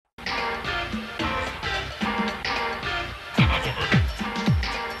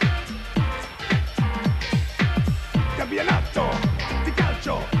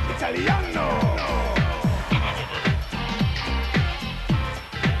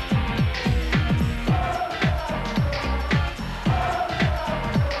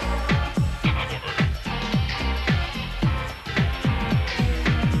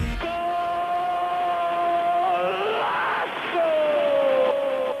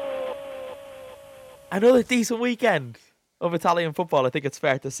Another decent weekend of Italian football, I think it's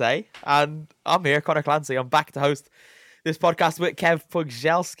fair to say. And I'm here, Conor Clancy. I'm back to host this podcast with Kev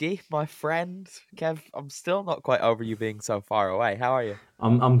Pugzelski, my friend. Kev, I'm still not quite over you being so far away. How are you?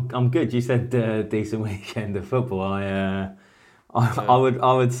 I'm good. You said decent weekend of football. I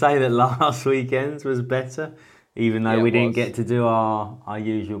would say that last weekend's was better, even though Yeah, we it didn't was. get to do our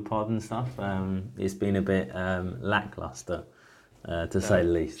usual pod and stuff. It's been a bit lackluster, to say No. the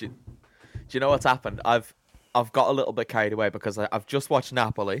least. Do you know what's happened? I've got a little bit carried away because I've just watched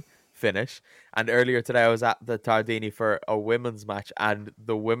Napoli finish, and earlier today I was at the Tardini for a women's match, and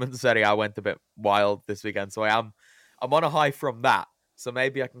the women's Serie A went a bit wild this weekend. So I'm on a high from that. So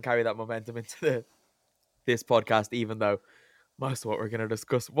maybe I can carry that momentum into this podcast, even though most of what we're going to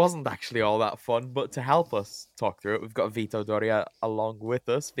discuss wasn't actually all that fun. But to help us talk through it, we've got Vito Doria along with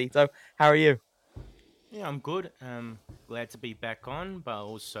us. Vito, how are you? Yeah, I'm good. Glad to be back on, but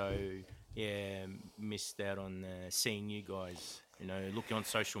also, yeah, missed out on seeing you guys. Looking on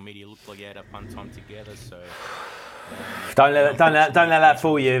social media, looked like you had a fun time together. So Don't let that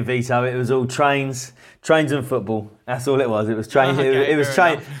fool you, Vito. It was all trains and football. That's all it was. It was trains. Okay, it was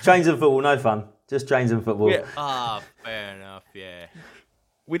fair enough. trains and football. No fun. Just trains and football. Fair enough. Yeah.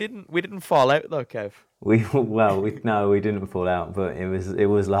 We didn't fall out though, Kev. We didn't fall out, but it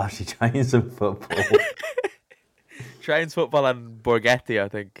was largely trains and football. Trains, football, and Borghetti, I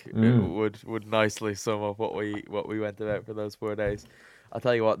think, would nicely sum up what we went about for those 4 days. I'll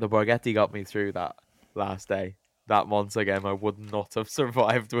tell you what, the Borghetti got me through that last day. That Monza game, I would not have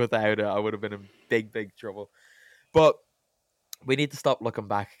survived without it. I would have been in big trouble. But we need to stop looking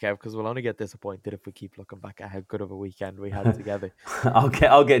back, Kev, because we'll only get disappointed if we keep looking back at how good of a weekend we had together.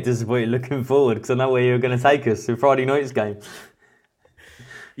 I'll get disappointed looking forward because I know where you're going to take us to Friday night's game.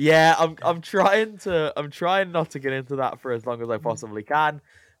 Yeah, I'm trying not to get into that for as long as I possibly can,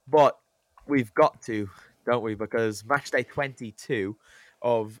 but we've got to, don't we? Because match day 22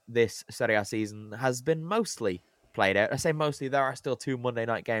 of this Serie A season has been mostly played out. I say mostly, there are still 2 Monday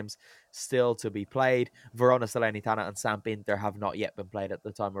night games still to be played. Verona, Salernitana and Samp Inter have not yet been played at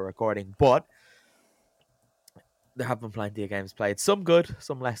the time of recording, but there have been plenty of games played. Some good,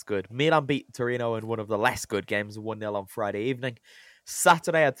 some less good. Milan beat Torino in one of the less good games, 1-0 on Friday evening.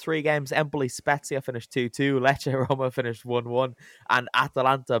 Saturday had 3 games. Empoli Spezia finished 2-2. Lecce Roma finished 1-1. And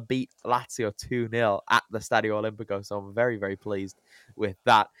Atalanta beat Lazio 2-0 at the Stadio Olimpico. So I'm very, very pleased with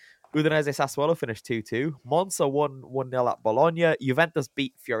that. Udinese Sassuolo finished 2-2. Monza won 1-0 at Bologna. Juventus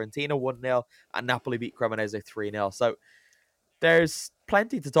beat Fiorentina 1-0. And Napoli beat Cremonese 3-0. So there's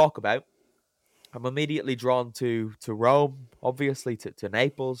plenty to talk about. I'm immediately drawn to Rome, obviously, to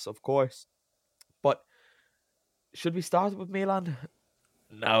Naples, of course. But should we start with Milan?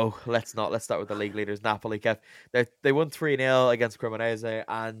 No, let's not. Let's start with the league leaders, Napoli. Kev, they won 3-0 against Cremonese,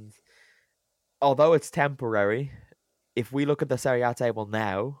 and although it's temporary, if we look at the Serie A table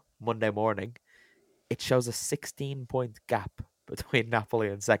now, Monday morning, it shows a 16-point gap between Napoli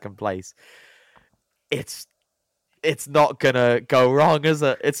and second place. It's not gonna go wrong, is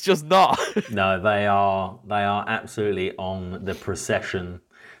it? It's just not. No, they are absolutely on the procession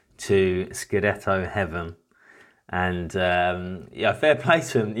to Scudetto heaven. And fair play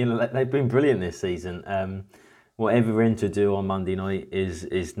to them. They've been brilliant this season. Whatever Inter do on Monday night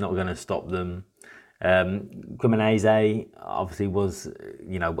is not going to stop them. Cremonese obviously was,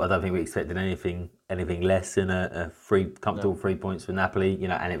 I don't think we expected anything less than a comfortable 3 points for Napoli.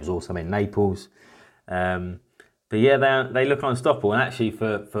 And it was also in Naples. But yeah, they look unstoppable. And actually,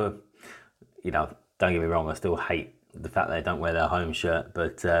 for don't get me wrong, I still hate the fact they don't wear their home shirt,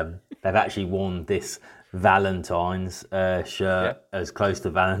 but they've actually worn this Valentine's shirt as close to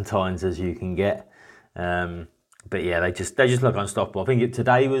Valentine's as you can get. But yeah, they just look unstoppable. I think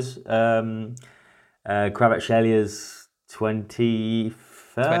today was Kvaratskhelia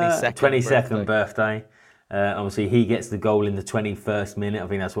 22nd birthday. Obviously, he gets the goal in the 21st minute. I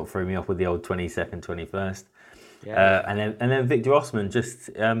think that's what threw me off with the old 22nd, 21st. Yeah. And then Victor Osman,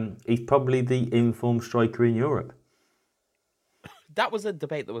 he's probably the informed striker in Europe. That was a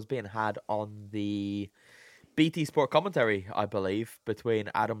debate that was being had on the BT Sport commentary, I believe,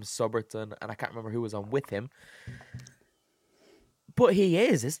 between Adam Soberton and I can't remember who was on with him. But he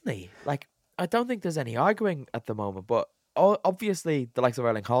is, isn't he? Like, I don't think there's any arguing at the moment, but obviously the likes of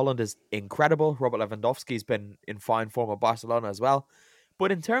Erling Haaland is incredible. Robert Lewandowski's been in fine form at Barcelona as well.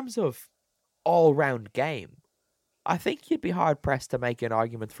 But in terms of all-round game, I think you'd be hard-pressed to make an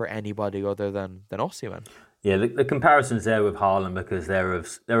argument for anybody other than Osimhen. Yeah, the comparison's there with Haaland because they're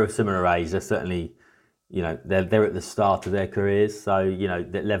of similar age. They're certainly, they're at the start of their careers. So,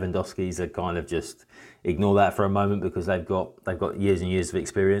 the Lewandowski's are kind of just ignore that for a moment because they've got years and years of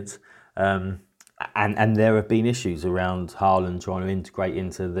experience. And there have been issues around Haaland trying to integrate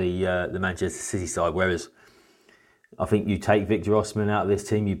into the Manchester City side. Whereas I think you take Victor Osimhen out of this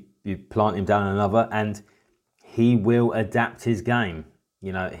team, you plant him down another, and he will adapt his game.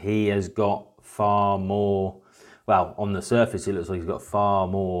 You know, he has got far more. Well, on the surface, it looks like he's got far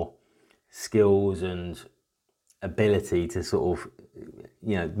more skills and ability to sort of,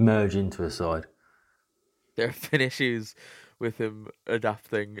 merge into a side. There have been issues with him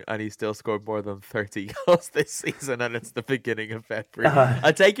adapting, and he still scored more than 30 goals this season, and it's the beginning of February.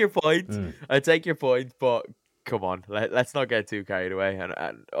 I take your point. I take your point, but come on, let's not get too carried away.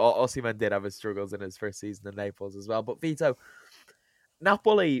 And Osimhen did have his struggles in his first season in Naples as well. But Vito,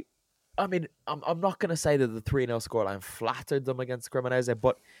 Napoli, I mean, I'm not going to say that the 3-0 scoreline flattered them against Cremonese,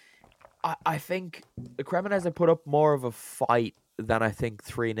 but I think Cremonese put up more of a fight than I think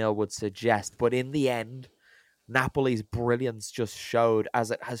 3-0 would suggest. But in the end, Napoli's brilliance just showed,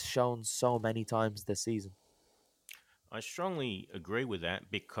 as it has shown so many times this season. I strongly agree with that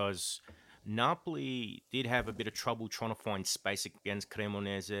because Napoli did have a bit of trouble trying to find space against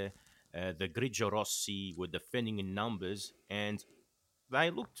Cremonese. The Grigio Rossi were defending in numbers and they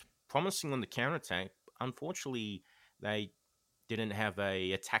looked promising on the counter-attack. Unfortunately, they didn't have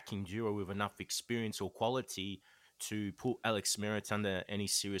a attacking duo with enough experience or quality to put Alex Merritt under any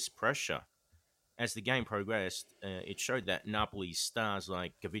serious pressure. As the game progressed, it showed that Napoli's stars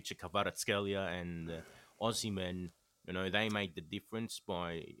like Gavica Kvaratskhelia and Osimhen, they made the difference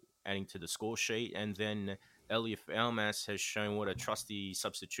by adding to the score sheet. And then Elif Elmas has shown what a trusty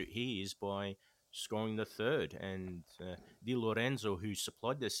substitute he is by scoring the third. And Di Lorenzo, who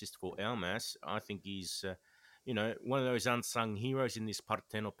supplied the assist for Elmas, I think he's, one of those unsung heroes in this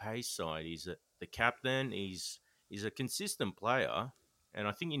Parteno Pace side. He's the captain. He's a consistent player, and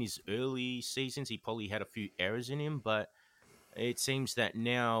I think in his early seasons, he probably had a few errors in him, but it seems that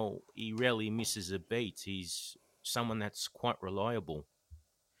now he rarely misses a beat. He's someone that's quite reliable.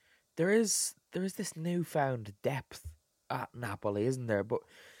 There is this newfound depth at Napoli, isn't there? But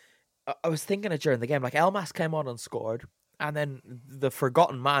I was thinking it during the game. Like Elmas came on and scored, and then the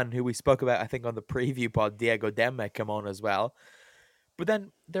forgotten man who we spoke about, I think, on the preview pod, Diego Demme, came on as well. But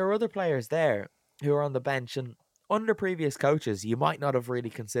then there are other players there who are on the bench, and under previous coaches, you might not have really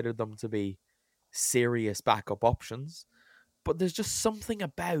considered them to be serious backup options. But there's just something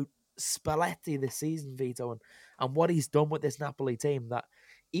about Spalletti this season, Vito, and what he's done with this Napoli team that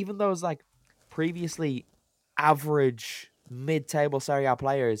even those like previously average mid-table Serie A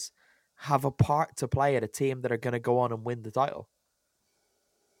players have a part to play at a team that are going to go on and win the title.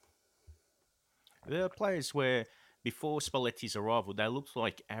 There are players where before Spalletti's arrival, they looked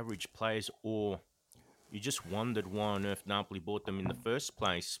like average players, or you just wondered why on earth Napoli bought them in the first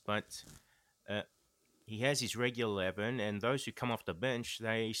place. But uh, he has his regular 11, and those who come off the bench,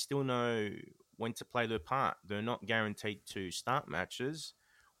 they still know when to play their part. They're not guaranteed to start matches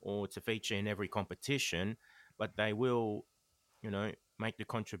or to feature in every competition, but they will, make the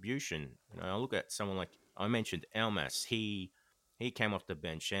contribution. I look at someone like I mentioned, Elmas. He came off the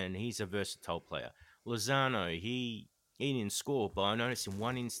bench and he's a versatile player. Lozano, he didn't score, but I noticed in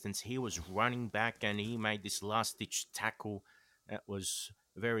one instance he was running back and he made this last ditch tackle that was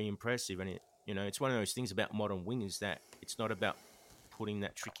very impressive. And it's one of those things about modern wingers that it's not about putting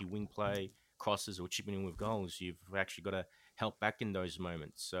that tricky wing play crosses or chipping in with goals. You've actually got to help back in those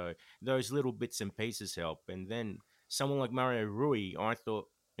moments. So those little bits and pieces help. And then someone like Mario Rui, I thought,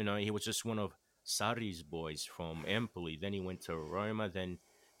 he was just one of Sarri's boys from Empoli. Then he went to Roma, then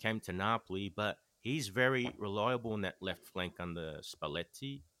came to Napoli. But he's very reliable in that left flank under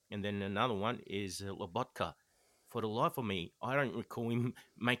Spalletti. And then another one is Lobotka. For the life of me, I don't recall him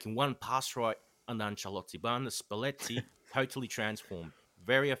making one pass right under Ancelotti, but under Spalletti, totally transformed.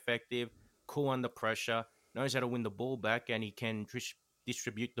 Very effective, cool under pressure, knows how to win the ball back, and he can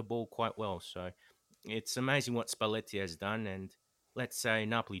distribute the ball quite well. So it's amazing what Spalletti has done. And let's say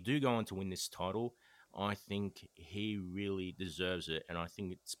Napoli do go on to win this title. I think he really deserves it, and I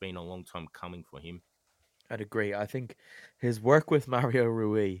think it's been a long time coming for him. I'd agree. I think his work with Mario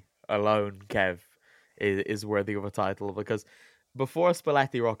Rui alone, Kev, is worthy of a title because before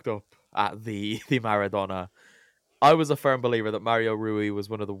Spalletti rocked up at the Maradona, I was a firm believer that Mario Rui was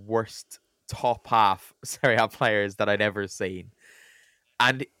one of the worst top half Serie A players that I'd ever seen.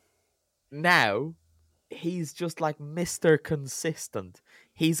 And now he's just like Mr. Consistent.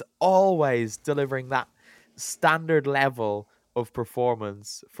 He's always delivering that standard level of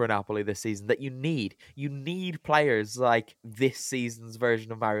performance for Napoli this season that you need. You need players like this season's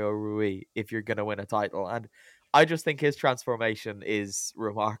version of Mario Rui if you're going to win a title. And I just think his transformation is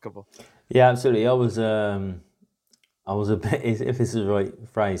remarkable. Yeah, absolutely. I was a bit, if this is the right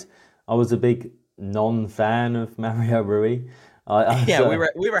phrase, I was a big non-fan of Mario Rui. Yeah,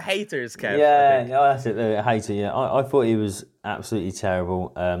 we were haters, Kev. Yeah, I think. that's it. The hater. Yeah, I thought he was absolutely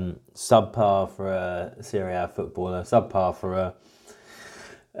terrible. Subpar for a Serie A footballer. Subpar for a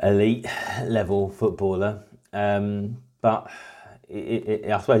elite level footballer. But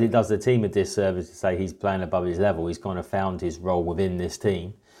I suppose it does the team a disservice to say he's playing above his level. He's kind of found his role within this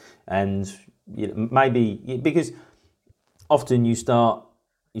team, and maybe because often you start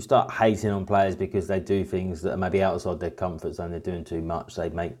hating on players because they do things that are maybe outside their comfort zone. They're doing too much. They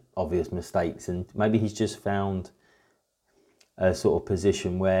make obvious mistakes, and maybe he's just found a sort of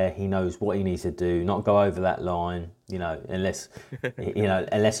position where he knows what he needs to do, not go over that line. Unless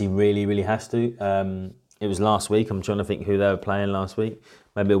unless he really, really has to. It was last week. I'm trying to think who they were playing last week.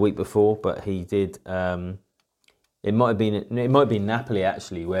 Maybe a week before, but he did. It might have been Napoli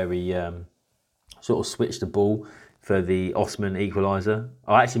actually, where he sort of switched the ball for the Osman equaliser.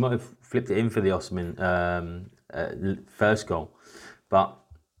 I actually might have flipped it in for the Osman first goal, but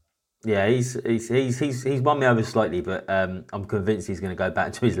yeah, he's won me over slightly. But I'm convinced he's going to go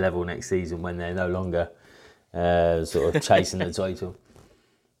back to his level next season when they're no longer sort of chasing the title.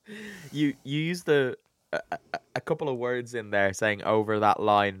 You used a couple of words in there saying over that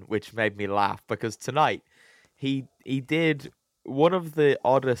line, which made me laugh because tonight he did one of the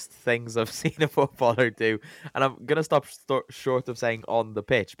oddest things I've seen a footballer do, and I'm gonna stop short of saying on the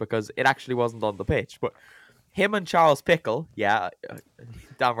pitch because it actually wasn't on the pitch, but him and Charles Pickle, yeah,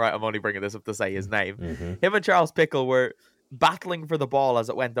 damn right, I'm only bringing this up to say his name. Mm-hmm. Him and Charles Pickle were battling for the ball as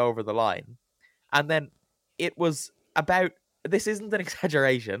it went over the line, and then it was about, this isn't an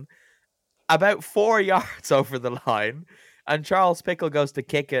exaggeration, about 4 yards over the line, and Charles Pickle goes to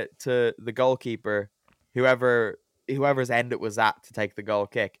kick it to the goalkeeper, whoever's end it was at to take the goal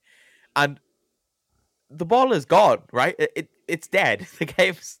kick, and the ball is gone. Right, it's dead. The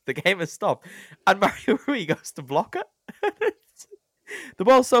game is stopped, and Mario Rui goes to block it. The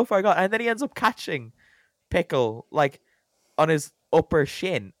ball's so far gone, and then he ends up catching Pickle like on his upper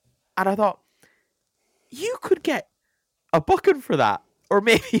shin, and I thought you could get a booking for that, or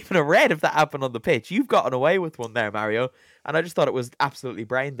maybe even a red if that happened on the pitch. You've gotten away with one there, Mario, and I just thought it was absolutely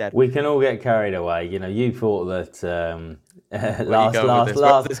brain dead. We can all get carried away. You thought that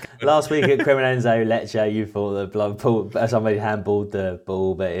last week at Cremonense Lecce, you thought that somebody handballed the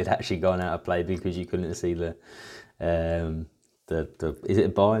ball, but it had actually gone out of play because you couldn't see the is it a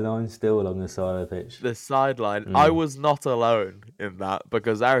byline still along the side of the pitch? The sideline. I was not alone in that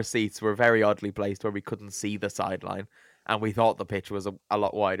because our seats were very oddly placed where we couldn't see the sideline, and we thought the pitch was a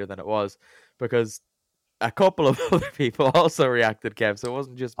lot wider than it was because a couple of other people also reacted, Kev, so it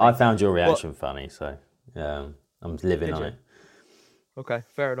wasn't just me. I found your reaction funny, so I'm living on it. Okay,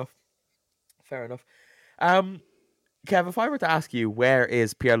 fair enough. Kev, if I were to ask you where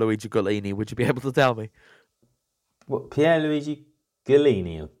is Pierluigi Golini, would you be able to tell me? What, Pierluigi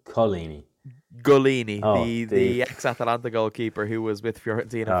Golini or Collini? Golini, the ex-Atalanta goalkeeper who was with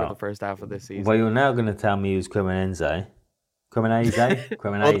Fiorentina for the first half of this season. Well, you're now going to tell me who's Cremonense.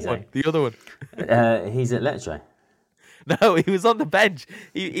 Cremonese? The other one. He's at Lecce. No, he was on the bench.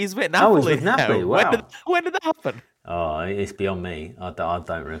 He's with Napoli. Oh, he's with Napoli, wow. When did that happen? Oh, it's beyond me. I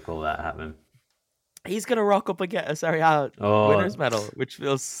don't recall that happening. He's going to rock up and get a Serie A winner's medal, which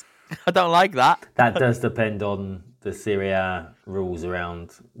feels... I don't like that. That does depend on the Serie A rules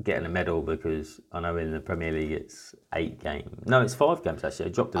around getting a medal, because I know in the Premier League it's 8 games. No, it's 5 games actually. I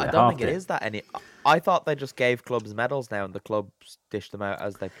dropped it at half. I don't think it is that any. I thought they just gave clubs medals now and the clubs dish them out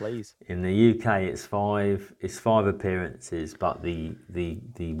as they please. In the UK it's 5. It's 5 appearances, but the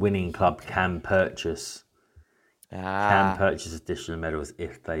winning club can purchase additional medals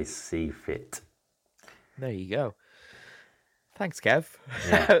if they see fit. There you go. Thanks, Kev.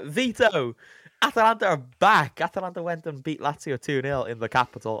 Yeah. Vito, Atalanta are back. Atalanta went and beat Lazio 2-0 in the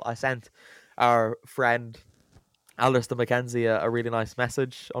capital. I sent our friend Alistair McKenzie a really nice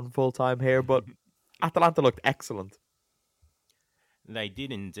message on full time here, but Atalanta looked excellent. They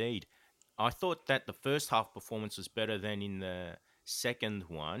did indeed. I thought that the first half performance was better than in the second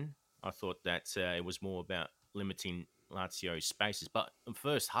one. I thought that it was more about limiting Lazio's spaces. But in the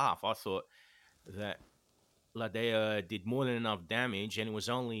first half, I thought that Ladea did more than enough damage, and it was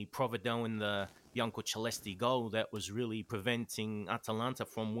only Provedel in the Bianco Celesti goal that was really preventing Atalanta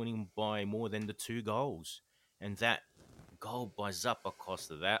from winning by more than the 2 goals. And that goal by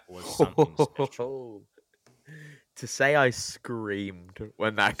Zappacosta, that was something special. To say I screamed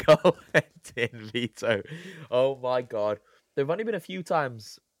when that goal went in, Vito. Oh my God. There have only been a few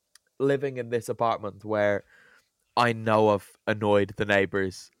times living in this apartment where I know I've annoyed the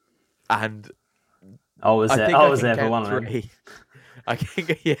neighbours, and I was there for one of them. I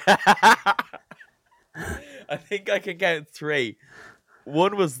think, yeah. I think I can count three.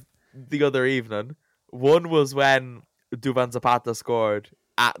 One was the other evening. One was when Duvan Zapata scored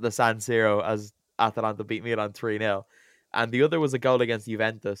at the San Siro as Atalanta beat Milan 3-0. And the other was a goal against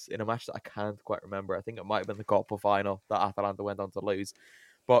Juventus in a match that I can't quite remember. I think it might have been the Coppa final that Atalanta went on to lose.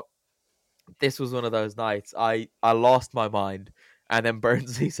 But this was one of those nights. I lost my mind. And then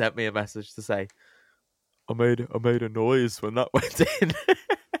Burnsley sent me a message to say, I made a noise when that went in.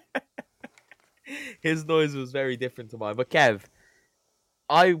 His noise was very different to mine. But Kev,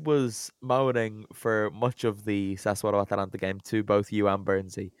 I was moaning for much of the Sassuolo Atalanta game to both you and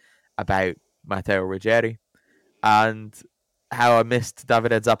Burnsy about Matteo Ruggeri and how I missed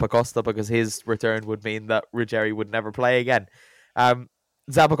Davide Zappacosta because his return would mean that Ruggeri would never play again. Um,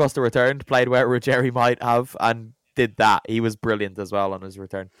 Zappacosta returned, played where Ruggeri might have, and did that. He was brilliant as well on his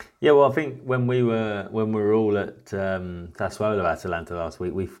return. Yeah, well, I think when we were all at Sassuolo Atalanta last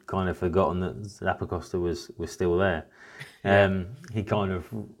week, we've kind of forgotten that Zappacosta was still there. He kind of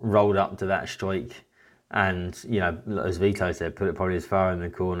rolled up to that strike, and as Vito said, put it probably as far in the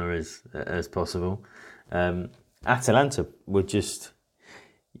corner as possible. Atalanta were just,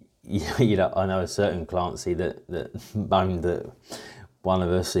 I know a certain Clancy that moaned that one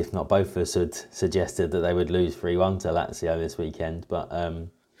of us, if not both of us, had suggested that they would lose 3-1 to Lazio this weekend. But I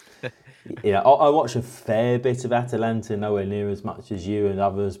watched a fair bit of Atalanta, nowhere near as much as you and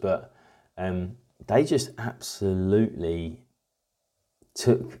others, but they just absolutely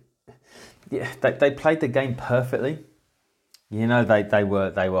took. Yeah, they played the game perfectly. They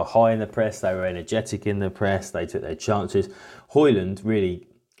were high in the press. They were energetic in the press. They took their chances. Højlund really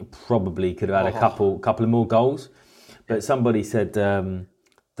probably could have had a couple of more goals. But somebody said the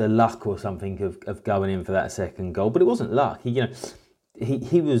luck or something of going in for that second goal, but it wasn't luck.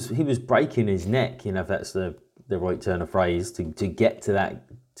 He was breaking his neck, if that's the right turn of phrase, to get to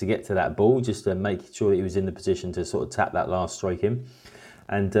that ball, just to make sure that he was in the position to sort of tap that last strike in.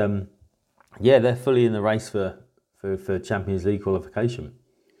 And they're fully in the race for Champions League qualification.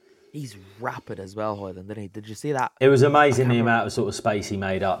 He's rapid as well, Højlund, didn't he? Did you see that? It was amazing the amount of sort of space he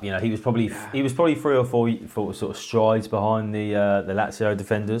made up. He was probably 3 or 4 sort of strides behind the Lazio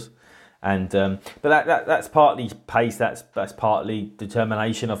defenders, and but that's partly pace. That's partly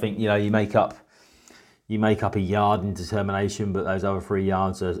determination. I think you make up a yard in determination, but those other 3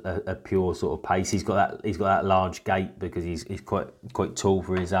 yards are pure sort of pace. He's got that large gait because he's quite tall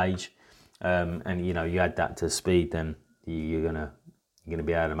for his age, and you add that to speed, then you're gonna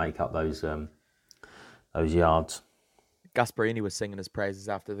be able to make up those yards. Gasparini was singing his praises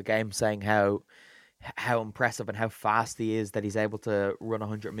after the game, saying how impressive and how fast he is, that he's able to run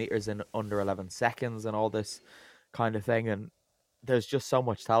 100 meters in under 11 seconds and all this kind of thing. And there's just so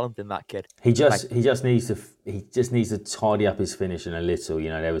much talent in that kid. He just needs to tidy up his finishing a little.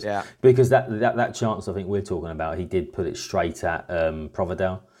 There was Yeah. because that chance I think we're talking about, he did put it straight at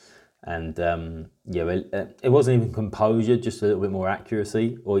Provedel. And it wasn't even composure, just a little bit more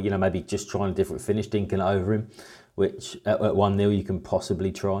accuracy, or maybe just trying a different finish, dinking it over him, which at 1-0 you can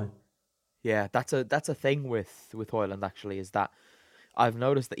possibly try. Yeah, that's a thing with Højlund actually, is that I've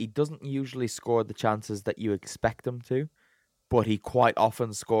noticed that he doesn't usually score the chances that you expect him to, but he quite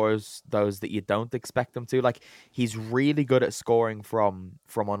often scores those that you don't expect him to. Like, he's really good at scoring from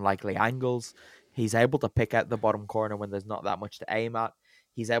unlikely angles. He's able to pick out the bottom corner when there's not that much to aim at.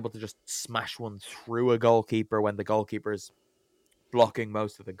 He's able to just smash one through a goalkeeper when the goalkeeper's blocking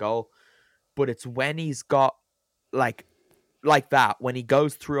most of the goal. But it's when he's got like that, when he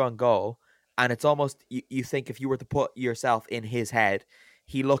goes through on goal, and it's almost, you think if you were to put yourself in his head,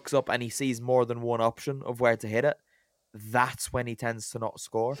 he looks up and he sees more than one option of where to hit it. That's when he tends to not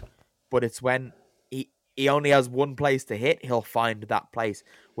score. But it's when he only has one place to hit, he'll find that place.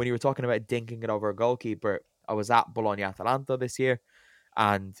 When you were talking about dinking it over a goalkeeper, I was at Bologna Atalanta this year,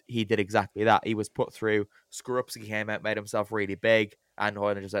 and he did exactly that. He was put through. Skorupski came out, made himself really big, and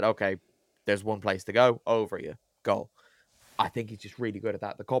Højlund just said, okay, there's one place to go, over you, goal. I think he's just really good at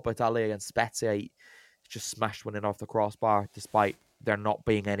that. The Coppa Italia against Spezia, he just smashed one in off the crossbar, despite there not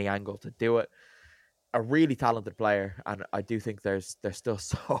being any angle to do it. A really talented player, and I do think there's still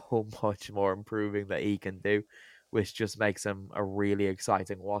so much more improving that he can do, which just makes him a really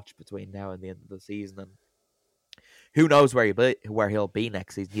exciting watch between now and the end of the season. And who knows where he'll be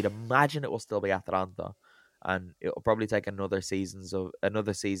next season? You'd imagine it will still be Atalanta, and it'll probably take another season's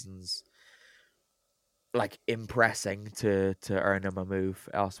like impressing to earn him a move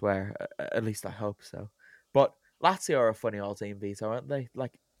elsewhere. At least I hope so. But Lazio are a funny old team, Vito, aren't they?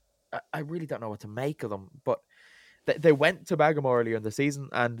 Like, I really don't know what to make of them. But they went to Bergamo earlier in the season,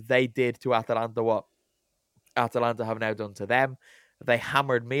 and they did to Atalanta what Atalanta have now done to them. They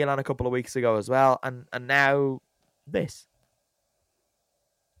hammered Milan a couple of weeks ago as well, and now this.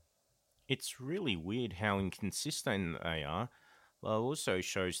 It's really weird how inconsistent they are. Well, it also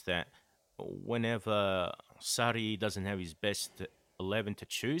shows that whenever Sari doesn't have his best 11 to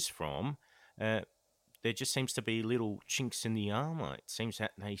choose from, uh, there just seems to be little chinks in the armor. It seems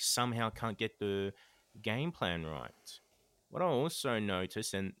that they somehow can't get the game plan right. What I also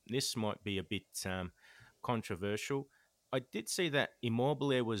noticed, and this might be a bit controversial, I did see that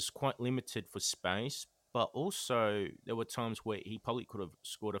Immobile was quite limited for space, but also there were times where he probably could have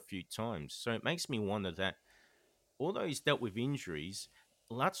scored a few times. So it makes me wonder that although he's dealt with injuries,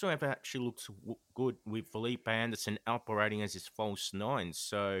 Lazio have actually looked good with Felipe Anderson operating as his false nine.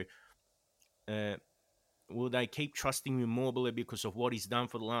 So uh, will they keep trusting Immobile because of what he's done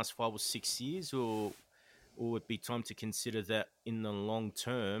for the last 5 or 6 years, or would it be time to consider that in the long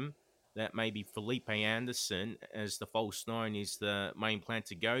term, that maybe Felipe Anderson as the false nine is the main plan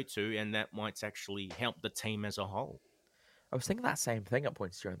to go to, and that might actually help the team as a whole? I was thinking that same thing at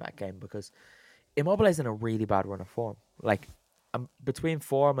points during that game because Immobile's in a really bad run of form. Like, between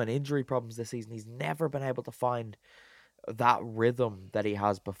form and injury problems this season, he's never been able to find that rhythm that he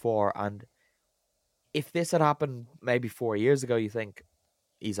has before. And if this had happened maybe 4 years ago, you think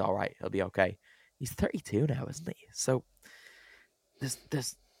he's all right, he'll be okay. He's 32 now, isn't he? So there's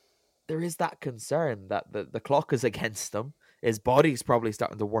there is that concern that the clock is against him. His body's probably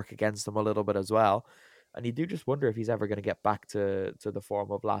starting to work against him a little bit as well. And you do just wonder if he's ever going to get back to the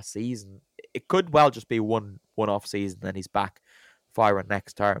form of last season. It could well just be one off season, then he's back firing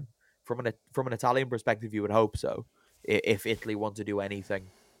next term. From an Italian perspective, you would hope so. If Italy want to do anything,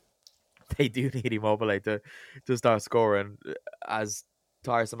 they do need Immobile to start scoring. As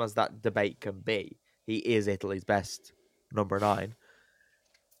tiresome as that debate can be, he is Italy's best number 9.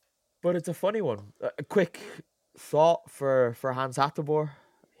 But it's a funny one. A quick thought for Hans Hattenborg,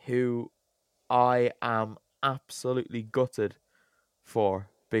 who I am absolutely gutted for,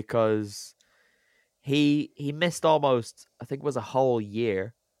 because he missed almost, I think it was a whole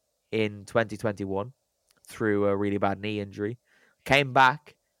year in 2021 through a really bad knee injury. Came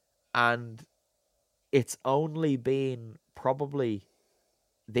back, and it's only been probably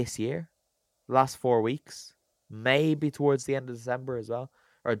this year, last 4 weeks, maybe towards the end of December as well,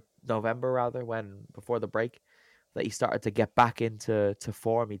 or November rather, when before the break, that he started to get back into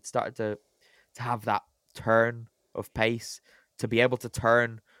form. He'd started to have that turn of pace, to be able to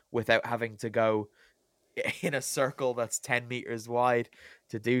turn without having to go in a circle that's 10 meters wide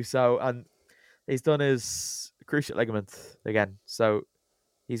to do so. And he's done his cruciate ligament again, so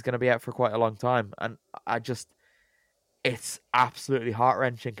he's going to be out for quite a long time. And I just, it's absolutely heart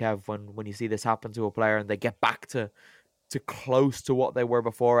wrenching, Kev, when you see this happen to a player and they get back to close to what they were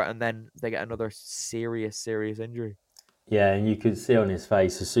before, and then they get another serious injury. Yeah, and you could see on his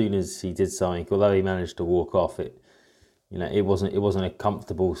face as soon as he did something, although he managed to walk off it, it wasn't a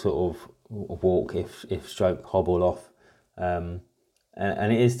comfortable sort of walk if stroke hobble off, and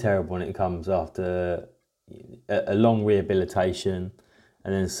it is terrible when it comes after a long rehabilitation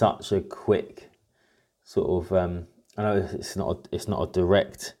and then such a quick sort of. I know it's not a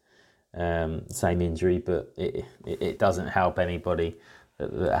direct same injury, but it doesn't help anybody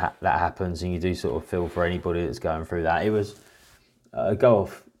that happens, and you do sort of feel for anybody that's going through that. It was go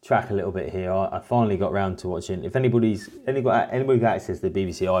off track a little bit here. I finally got round to watching. If anybody got access to the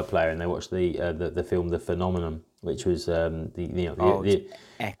BBC iPlayer and they watched the film The Phenomenon, which was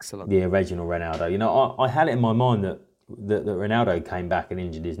excellent, the original Ronaldo. I had it in my mind that Ronaldo came back and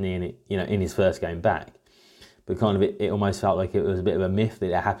injured his knee in his first game back, but kind of it almost felt like it was a bit of a myth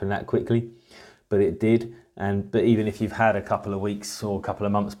that it happened that quickly, but it did. But even if you've had a couple of weeks or a couple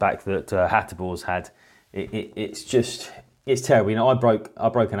of months back that Hatterbor's had, it's terrible. I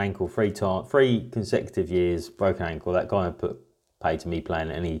broke an ankle 3 consecutive years, broken ankle. That kind of paid to me playing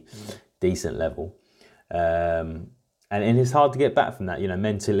at any decent level, and it's hard to get back from that.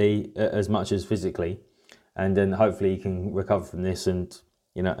 Mentally as much as physically, and then hopefully he can recover from this and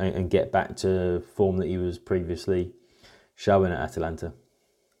get back to form that he was previously showing at Atalanta.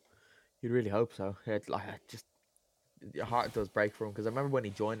 You'd really hope so. Your heart does break for him, because I remember when he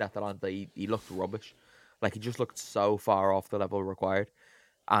joined Atalanta, he looked rubbish. Like, he just looked so far off the level required,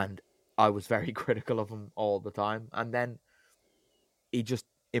 and I was very critical of him all the time. And then he just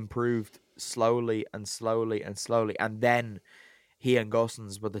improved slowly, and then he and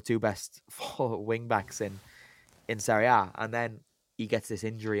Gosens were the two best wing backs in Serie A, and then he gets this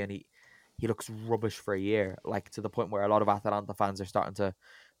injury and he looks rubbish for a year, like to the point where a lot of Atalanta fans are starting to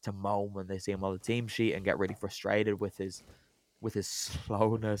moan when they see him on the team sheet and get really frustrated with his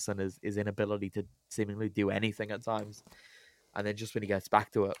slowness and his inability to seemingly do anything at times. and then just when he gets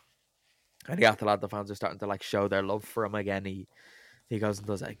back to it, and the Atalanta fans are starting to like show their love for him again, he goes and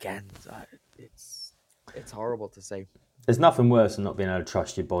does it again. It's horrible to say. There's nothing worse than not being able to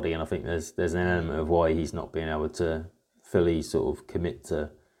trust your body, and I think there's an element of why he's not being able to fully sort of commit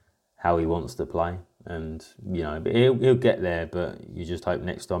to how he wants to play. And but he'll get there. But you just hope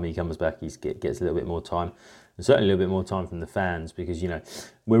next time he comes back, he gets a little bit more time, and certainly a little bit more time from the fans, because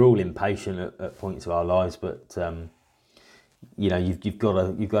we're all impatient at points of our lives, but you've got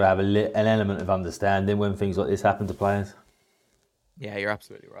to have an element of understanding when things like this happen to players. Yeah, you're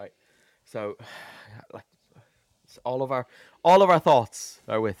absolutely right. So, like, all of our thoughts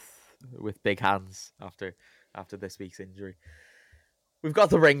are with Big Hands after this week's injury. We've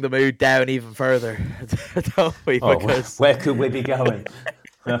got to bring the mood down even further, don't we? Because where could we be going?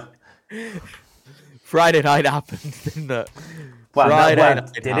 Friday night happened, didn't it?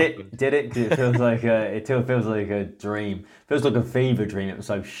 Did it? It feels like a dream. It feels like a fever dream. It was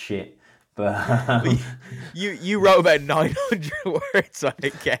so shit. But you wrote about 900 words on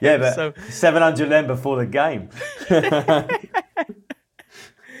it, Kev. Yeah, but 700 then before the game.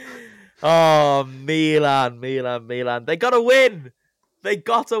 Oh, Milan. They got to win. They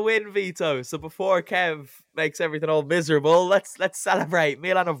got to win, Vito. So before Kev makes everything all miserable, let's celebrate.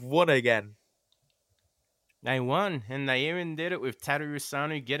 Milan have won again. They won, and they even did it with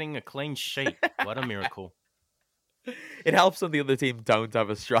Tatarusanu getting a clean sheet. What a miracle. It helps when the other team don't have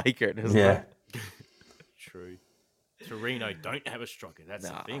a striker, doesn't it? True. Torino don't have a striker. That's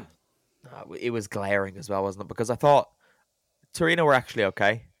the thing. It was glaring as well, wasn't it? Because I thought Torino were actually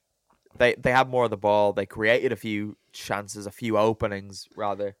okay. They had more of the ball. They created a few chances, a few openings,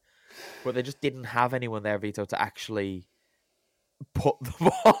 rather. But they just didn't have anyone there, Vito, to actually put the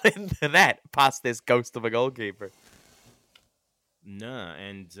ball in the net past this ghost of a goalkeeper. No,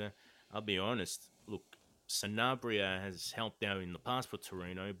 and I'll be honest. Look, Sanabria has helped out in the past for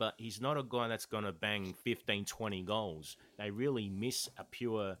Torino, but he's not a guy that's going to bang 15, 20 goals. They really miss a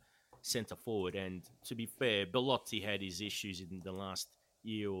pure centre forward. And to be fair, Bellotti had his issues in the last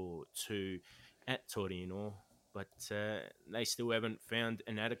year or two at Torino, but they still haven't found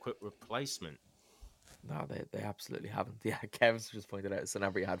an adequate replacement. No, they absolutely haven't. Yeah, Kev's just pointed out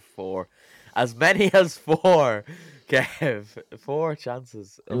Sanabria had 4. As many as 4, Kev. 4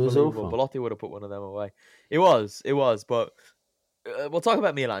 chances. It was awful. Bellotti would have put one of them away. It was. But we'll talk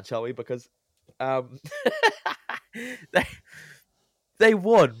about Milan, shall we? Because they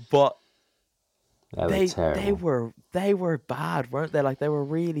won, but they were bad, weren't they? Like, they were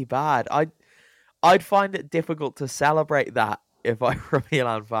really bad. I'd find it difficult to celebrate that if I were a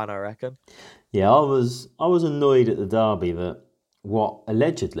Milan fan, I reckon. Yeah, I was annoyed at the derby that what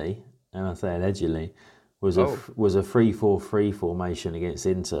allegedly, and I say allegedly, was a 3-4-3 formation against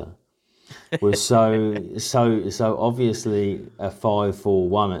Inter was so obviously a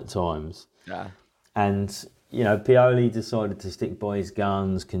 5-4-1 at times. Yeah. And Pioli decided to stick by his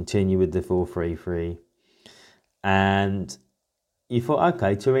guns, continue with the 4-3-3, and you thought,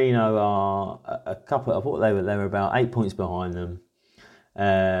 okay, Torino are a couple. I thought they were about 8 points behind them.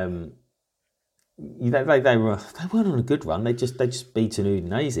 They weren't on a good run. They just beaten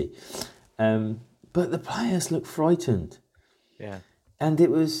Udinese, but the players looked frightened. Yeah, and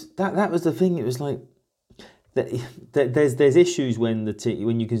it was that was the thing. It was like there's issues when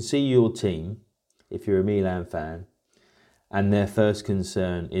you can see your team, if you're a Milan fan, and their first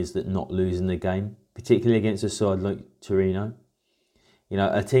concern is that not losing the game, particularly against a side like Torino.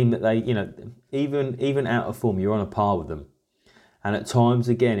 A team that they even out of form, you're on a par with them, and at times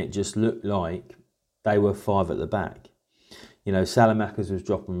again it just looked like they were 5 at the back. Salamakers was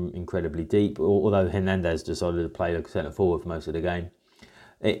dropping incredibly deep, although Hernandez decided to play like centre forward for most of the game.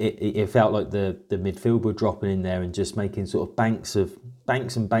 It felt like the midfield were dropping in there and just making sort of banks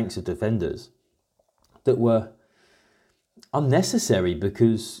and banks of defenders that were unnecessary,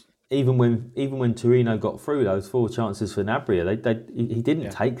 because even when Torino got through those 4 chances for Nabria, he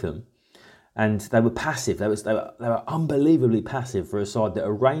didn't take them. And they were passive. They were unbelievably passive for a side that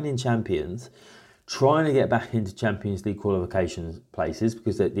are reigning champions, trying to get back into Champions League qualification places,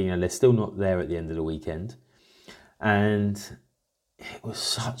 because they're still not there at the end of the weekend. And it was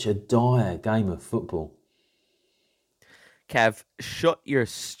such a dire game of football. Kev, shut your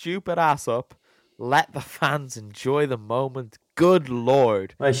stupid ass up. Let the fans enjoy the moment. Good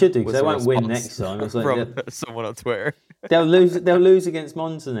Lord. Well, they should do, because they won't win next time. It's like from someone on Twitter. They'll lose against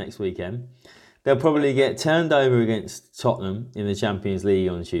Monza next weekend. They'll probably get turned over against Tottenham in the Champions League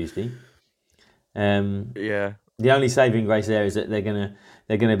on Tuesday. Yeah. The only saving grace there is that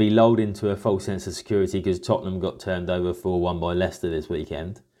they're gonna be lulled into a false sense of security because Tottenham got turned over 4-1 by Leicester this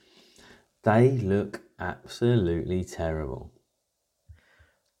weekend. They look absolutely terrible.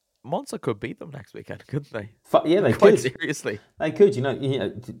 Monza could beat them next weekend, couldn't they? Yeah, they Quite could. seriously. They could.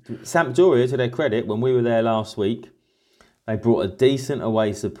 Sampdoria, to their credit, when we were there last week, they brought a decent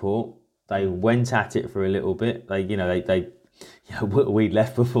away support. They went at it for a little bit. We'd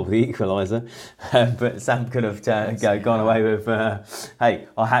left before the equaliser, but Sam could have gone away with. Hey,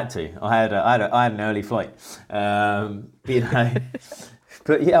 I had to. I had an early flight.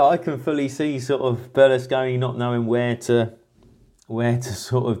 But yeah, I can fully see sort of Berlusconi not knowing where to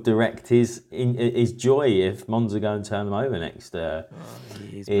sort of direct his joy if Monza go and turn them over next. 5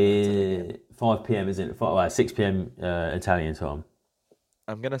 p.m. isn't it? 6 p.m. Italian time.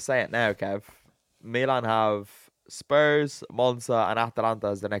 I'm gonna say it now, Kev. Milan have Spurs, Monza, and Atalanta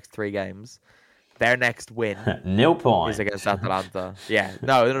as the next 3 games. Their next win 0 points is against Atalanta. Yeah,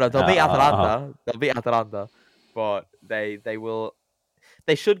 no. They'll beat Atalanta. They'll beat Atalanta, but they will.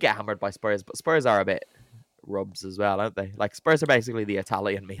 They should get hammered by Spurs, but Spurs are a bit rubs as well, aren't they? Like Spurs are basically the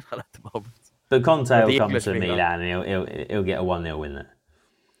Italian Milan at the moment. But Conte Or the will come English to Milan. Milan and he'll get a 1-0 win there.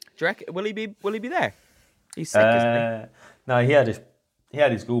 Do you reckon, will he be there? He's sick, isn't No, he had his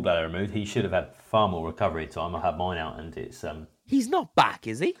gallbladder removed. He should have had far more recovery time. I had mine out, and it's He's not back,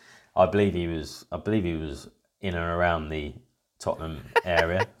 is he? I believe he was in and around the Tottenham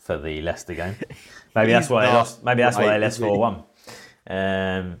area for the Leicester game. Maybe that's why they lost. Maybe that's why they lost 4-1.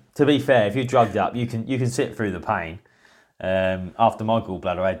 To be fair, if you're drugged up, you can sit through the pain. After my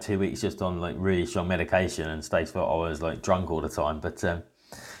gallbladder, I had 2 weeks just on like really strong medication, and stage 4 I was like drunk all the time. But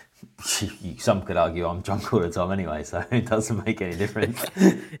some could argue I'm drunk all the time anyway, so it doesn't make any difference.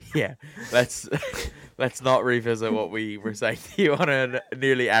 Yeah, let's not revisit what we were saying to you on a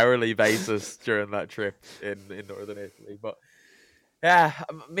nearly hourly basis during that trip in northern Italy. But yeah,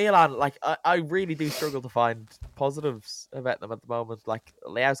 Milan, like I really do struggle to find positives about them at the moment. Like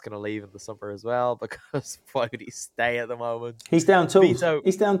Leao's going to leave in the summer as well because why would he stay at the moment? He's down tools. Vito,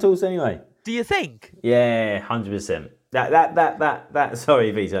 He's down tools anyway. do you think? Yeah, 100%. That.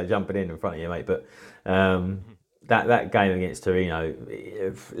 Sorry, Vito, jumping in front of you, mate. But that game against Torino,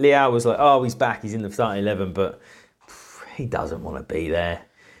 Leao was like, oh, he's back. He's in the starting 11, but he doesn't want to be there.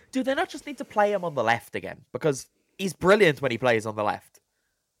 Do they not just need to play him on the left again? Because he's brilliant when he plays on the left.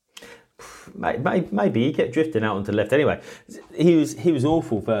 Maybe he kept drifting out onto the left anyway. He was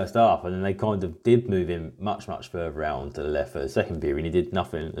awful first half, and then they kind of did move him much further out onto the left for the second period, and he did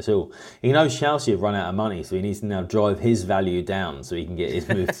nothing at all. He knows Chelsea have run out of money, so he needs to now drive his value down so he can get his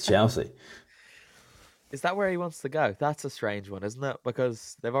move to Chelsea. Is that where he wants to go? That's a strange one, isn't it?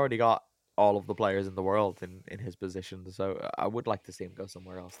 Because they've already got all of the players in the world in his position, so I would like to see him go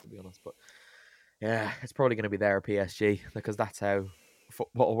somewhere else, to be honest. But yeah, it's probably going to be there at PSG, because that's how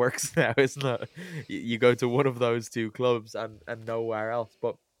football works now, isn't it? You go to one of those 2 clubs and nowhere else.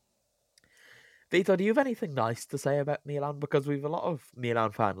 But Vito, do you have anything nice to say about Milan? Because we've a lot of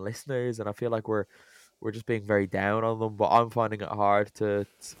Milan fan listeners, and I feel like we're just being very down on them, but I'm finding it hard to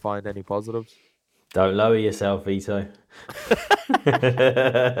find any positives. Don't lower yourself, Vito.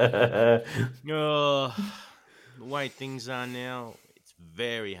 The way things are now, it's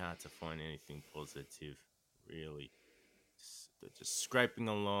very hard to find anything positive, really. They're just scraping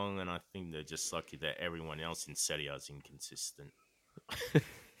along, and I think they're just lucky that everyone else in Serie A is inconsistent.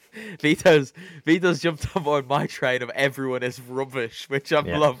 Vito's jumped on board my train of everyone is rubbish, which I'm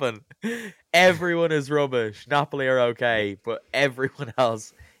loving. Everyone is rubbish. Napoli are okay, but everyone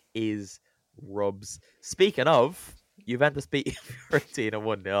else is rubs. Speaking of, Juventus beat Fiorentina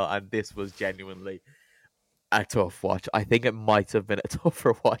 1-0, and this was genuinely a tough watch. I think it might have been a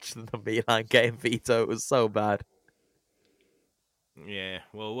tougher watch than the Milan game, Vito. It was so bad. Yeah,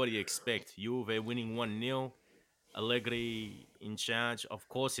 well, what do you expect? Juve winning 1-0, Allegri in charge. Of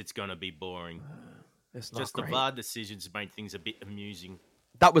course it's going to be boring. It's not just great. The VAR decisions made things a bit amusing.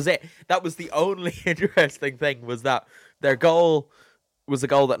 That was it. That was the only interesting thing, was that their goal was a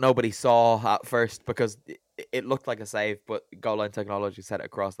goal that nobody saw at first because it looked like a save, but goal line technology set it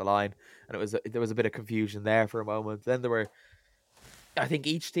across the line, and there was a bit of confusion there for a moment. Then I think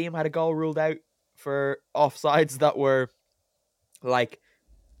each team had a goal ruled out for offsides that were like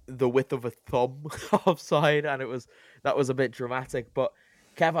the width of a thumb offside, and that was a bit dramatic. But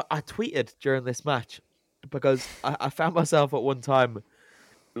Kev, I tweeted during this match because I found myself at one time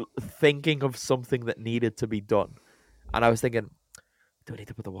thinking of something that needed to be done, and I was thinking, do I need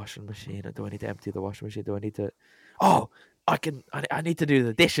to put the washing machine? Or do I need to empty the washing machine? Do I need to? Oh, I need to do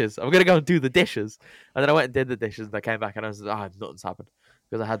the dishes. I'm gonna go and do the dishes. And then I went and did the dishes, and I came back and I was like, nothing's happened,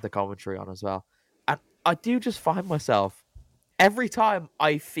 because I had the commentary on as well. And I do just find myself every time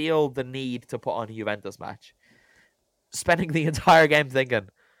I feel the need to put on a Juventus match, spending the entire game thinking,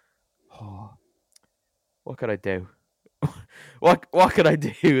 oh, what could I do? what could I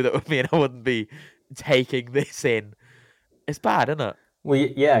do that would mean I wouldn't be taking this in? It's bad, isn't it? Well,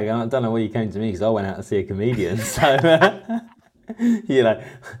 yeah, I don't know why you came to me because I went out to see a comedian. So, I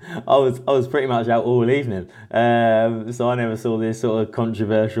was pretty much out all evening. So I never saw this sort of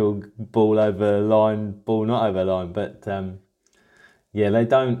controversial ball over line, ball not over line. But yeah, they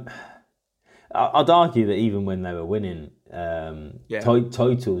don't. I'd argue that even when they were winning,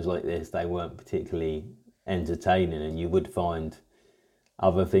 totals like this, they weren't particularly entertaining, and you would find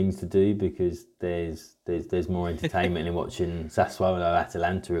other things to do because there's more entertainment in watching Sassuolo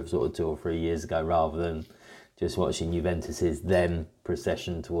Atalanta of sort of 2 or 3 years ago rather than just watching Juventus's then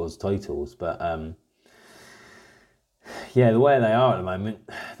procession towards titles. But the way they are at the moment,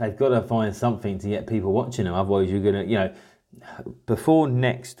 they've got to find something to get people watching them. Otherwise, you're gonna, before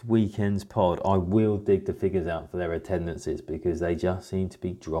next weekend's pod, I will dig the figures out for their attendances because they just seem to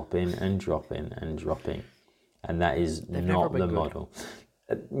be dropping and dropping and dropping, and that is not the model.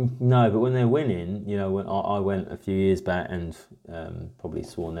 No, but when they're winning, when I went a few years back and probably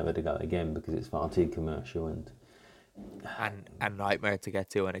swore never to go again because it's far too commercial and nightmare to get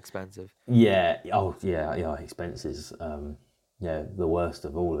to and expensive. Yeah. Oh, yeah. Expenses. The worst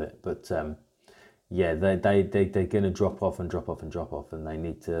of all of it. But they're going to drop off, and they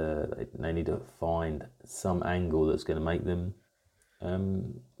need to find some angle that's going to make them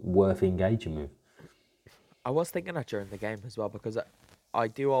worth engaging with. I was thinking that during the game as well because I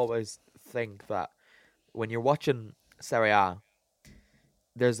do always think that when you're watching Serie A,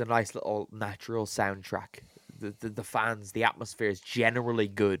 there's a nice little natural soundtrack. The fans, the atmosphere is generally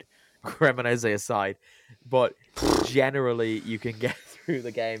good, Cremonese aside, but generally you can get through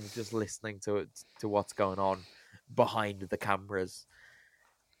the game just listening to what's going on behind the cameras.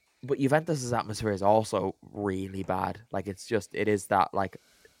 But Juventus's atmosphere is also really bad. Like it is that like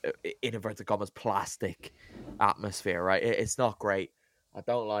in inverted commas plastic atmosphere, right? It's not great. I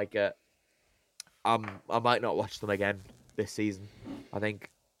don't like it. I might not watch them again this season. I think,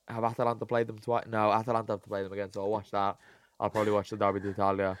 have Atalanta played them twice? No, Atalanta have to play them again, so I'll watch that. I'll probably watch the Derby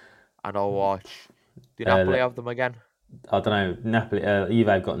d'Italia, and I'll watch. Do Napoli have them again? I don't know. Napoli, Juve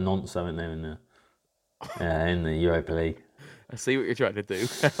have got Nantes, haven't they, in the Europa League? I see what you're trying to do.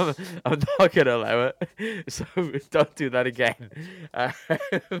 I'm not going to allow it, so don't do that again.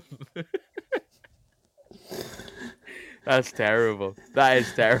 That's terrible. That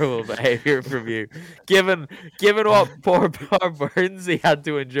is terrible behaviour from you. Given what poor Burnsy had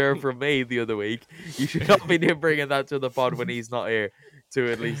to endure from me the other week, you should not be bringing that to the pod when he's not here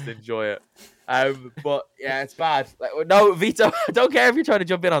to at least enjoy it. But yeah, it's bad. No, Vito, I don't care if you're trying to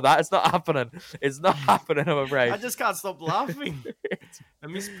jump in on that. It's not happening. It's not happening, I'm afraid. I just can't stop laughing. A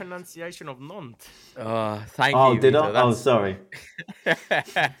mispronunciation of Nantes. Thank you. Oh, did Vito. I? Oh, sorry.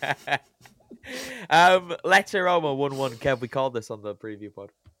 Lecce Roma 1-1. Kev, we called this on the preview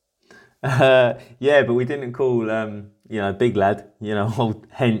pod. But we didn't call big lad, old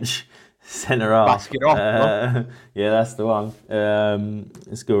hench centre half. Yeah, that's the one.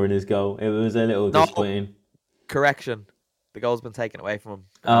 Scoring his goal. It was a little disappointing. Correction. The goal's been taken away from him.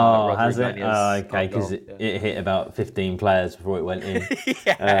 Has it? Okay, because it hit about 15 players before it went in.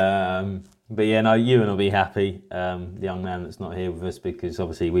 Yeah. But yeah, no, Ewan will be happy. The young man that's not here with us because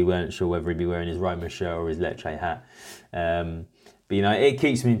obviously we weren't sure whether he'd be wearing his Roma shirt or his Lecce hat. But it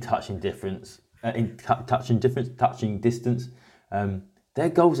keeps me in touching distance. Their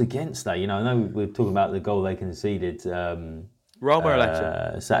goals against that, I know we're talking about the goal they conceded. Roma or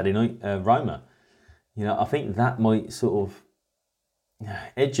Lecce? Saturday night, Roma. I think that might sort of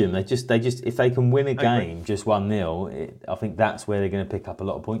edge them. They just if they can win a game just 1-0, I think that's where they're going to pick up a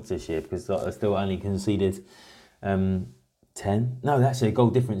lot of points this year because they're still only conceded 10. No, actually, a goal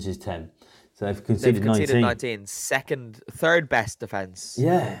difference is 10. So they've conceded 19. Third best defence.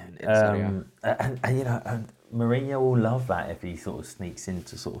 Yeah, and Mourinho will love that if he sort of sneaks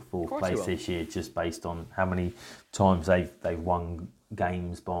into sort of fourth place this year, just based on how many times they've won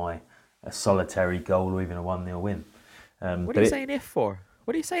games by a solitary goal or even a 1-0 win. What are you saying if for?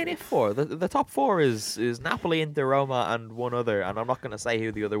 The top four is Napoli, Inter, Roma, and one other, and I'm not going to say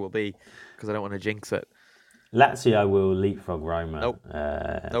who the other will be because I don't want to jinx it. Lazio will leapfrog Roma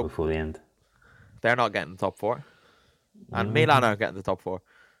before the end. They're not getting the top four, and Milan aren't getting the top four.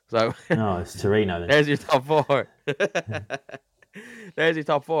 So no, it's Torino then. There's your top four. There's your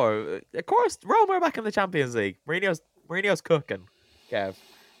top four. Of course, Roma are back in the Champions League. Mourinho's cooking. Kev.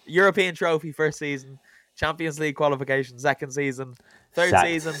 European trophy first season, Champions League qualification second season, third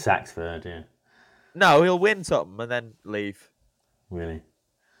season. Sacks third, yeah. No, he'll win something and then leave. Really?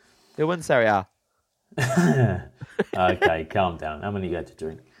 He'll win Serie A. Okay, calm down. How many you had to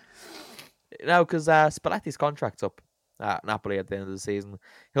drink? No, because Spalletti's contract's up at Napoli at the end of the season.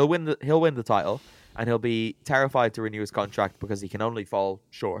 He'll win the title, and he'll be terrified to renew his contract because he can only fall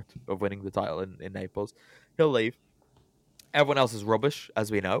short of winning the title in Naples. He'll leave. Everyone else is rubbish,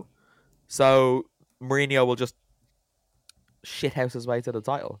 as we know. So Mourinho will just shithouse his way to the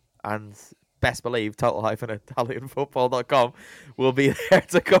title. And best believe total-italianfootball.com will be there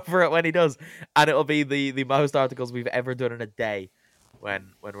to cover it when he does. And it'll be the most articles we've ever done in a day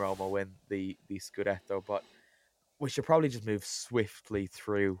when Roma win the Scudetto. But we should probably just move swiftly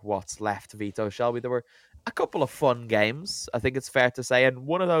through what's left, Vito, shall we? There were a couple of fun games, I think it's fair to say. And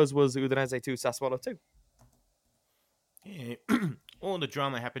one of those was Udinese 2, Sassuolo 2. Yeah, all the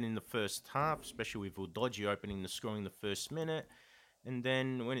drama happened in the first half, especially with Udogi opening the score in the first minute. And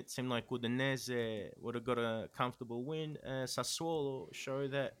then when it seemed like Udinese would have got a comfortable win, Sassuolo show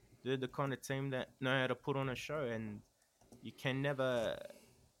that they're the kind of team that know how to put on a show. And you can never,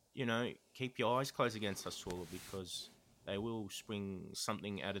 keep your eyes closed against Sassuolo because they will spring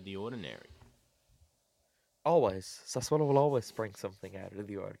something out of the ordinary. Always. Sassuolo will always spring something out of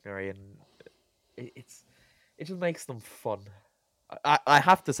the ordinary. And it just makes them fun. I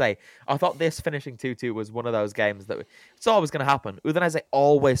have to say, I thought this finishing 2-2 was one of those games that it's always going to happen. Udinese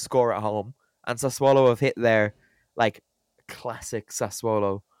always score at home, and Sassuolo have hit their classic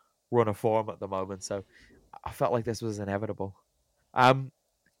Sassuolo run of form at the moment. So I felt like this was inevitable.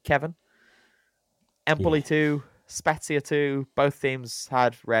 Kevin, Empoli 2, Spezia 2. Both teams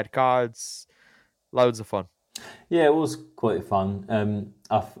had red cards. Loads of fun. Yeah, it was quite fun.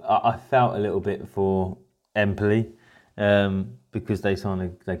 I felt a little bit for Empoli because they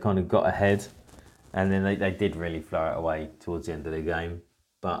kind of got ahead, and then they did really flow it away towards the end of the game.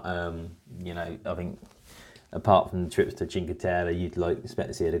 But I think apart from the trips to Cinque Terre, you'd like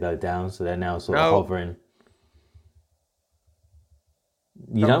Spezia to go down, so they're now sort of hovering.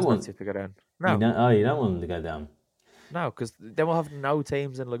 You don't want Spezia to go down. No. You don't want them to go down. No, because then we'll have no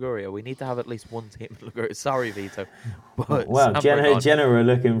teams in Liguria. We need to have at least one team in Liguria. Sorry, Vito. But well, Genoa are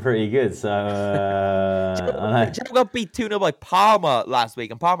looking pretty good. So Genoa got beat 2-0 by Parma last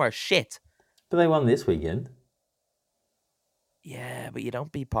week, and Parma are shit. But they won this weekend. Yeah, but you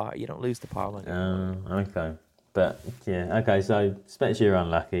don't beat Parma. You don't lose to Parma. Okay. But yeah, okay. So Spezia are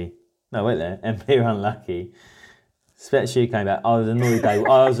unlucky. No, wait there. MP are unlucky. Spezia came back. I was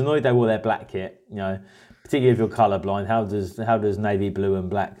annoyed they wore their black kit. Particularly if you're colourblind, how does navy blue and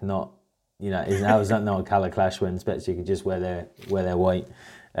black not, how is that not a colour clash when Spezia could just wear their white?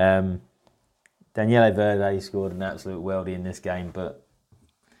 Daniele Verde scored an absolute worldie in this game, but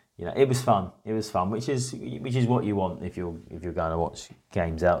it was fun. It was fun, which is what you want if you're going to watch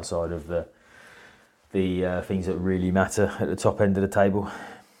games outside of the things that really matter at the top end of the table.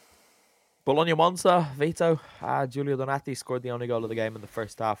 Bologna Monza, Vito. Giulio Donati scored the only goal of the game in the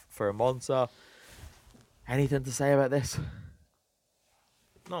first half for Monza. Anything to say about this?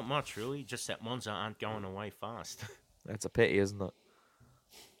 Not much, really. Just that Monza aren't going away fast. That's a pity, isn't it?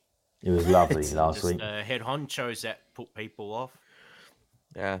 It was lovely last week. Head honchos that put people off.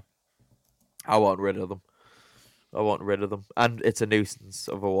 Yeah. I want rid of them. And it's a nuisance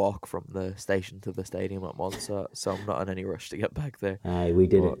of a walk from the station to the stadium at Monza, so I'm not in any rush to get back there. We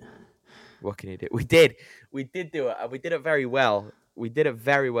did it. What can you do? We did do it, and we did it very well.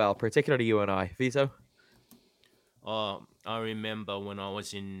 Particularly you and I. Vito? I remember when I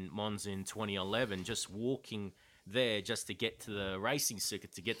was in Monza in 2011, just walking there just to get to the racing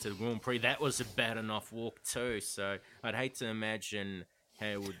circuit, to get to the Grand Prix. That was a bad enough walk too. So I'd hate to imagine how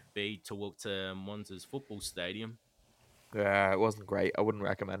it would be to walk to Monza's football stadium. Yeah, it wasn't great. I wouldn't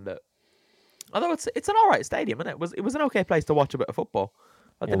recommend it. Although it's an all right stadium, isn't it? It was an okay place to watch a bit of football.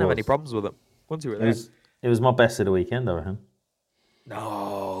 I didn't have any problems with it once we were there. It was my best of the weekend, I reckon.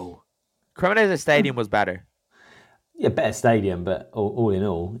 No, Cremonese Stadium was better. Yeah, better stadium, but all in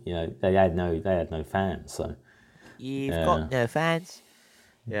all, they had no fans. So you've got no fans.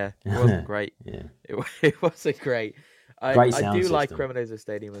 Yeah, it wasn't great. Yeah, it wasn't great. I do like Cremonese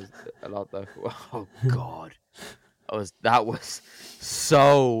Stadium a lot though. Oh God, that was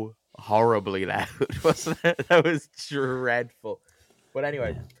so horribly loud, wasn't it? That was dreadful. But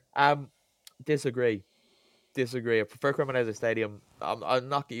anyway, disagree. I prefer Cremonese Stadium.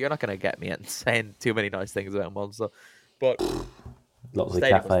 You're not going to get me saying too many nice things about Monza, but lots of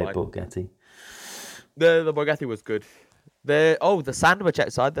cafe at Borghetti. The Borghetti was good. The sandwich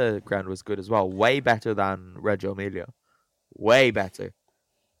outside the ground was good as well. Way better than Reggio Emilia. Way better.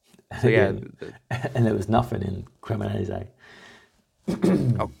 So yeah, and there was nothing in Cremonese.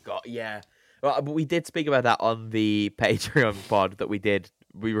 Oh God, yeah. Well, but we did speak about that on the Patreon pod that we did.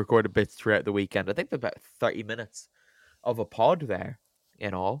 We recorded bits throughout the weekend. I think there's about 30 minutes of a pod there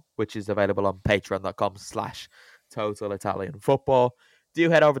in all, which is available on patreon.com/ Total Italian Football. Do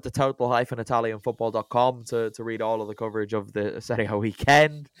head over to total-italianfootball.com to read all of the coverage of the Serie A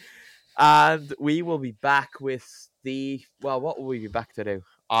weekend. And we will be back with what will we be back to do?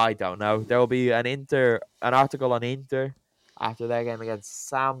 I don't know. There will be an article on Inter after their game against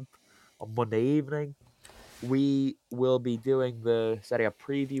Samp on Monday evening. We will be doing the Serie A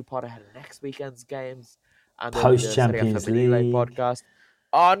preview pod ahead of next weekend's games, and there'll be Post the Serie A Champions Femminile League. podcast.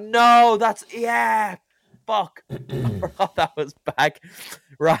 Oh no, fuck. I forgot that was back.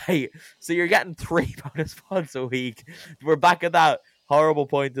 Right. So you're getting 3 bonus pods a week. We're back at that horrible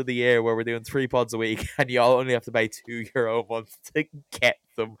point of the year where we're doing 3 pods a week and you only have to pay €2 a month to get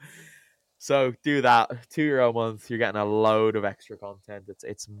them. So do that. €2 a month. You're getting a load of extra content.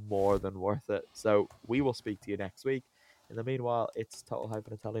 It's more than worth it. So we will speak to you next week. In the meanwhile, it's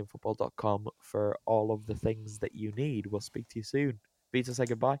total-italianfootball.com for all of the things that you need. We'll speak to you soon. Vita, say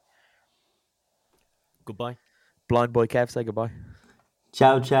goodbye. Goodbye. Blind Boy Kev, say goodbye.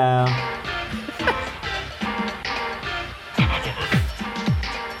 Ciao, ciao.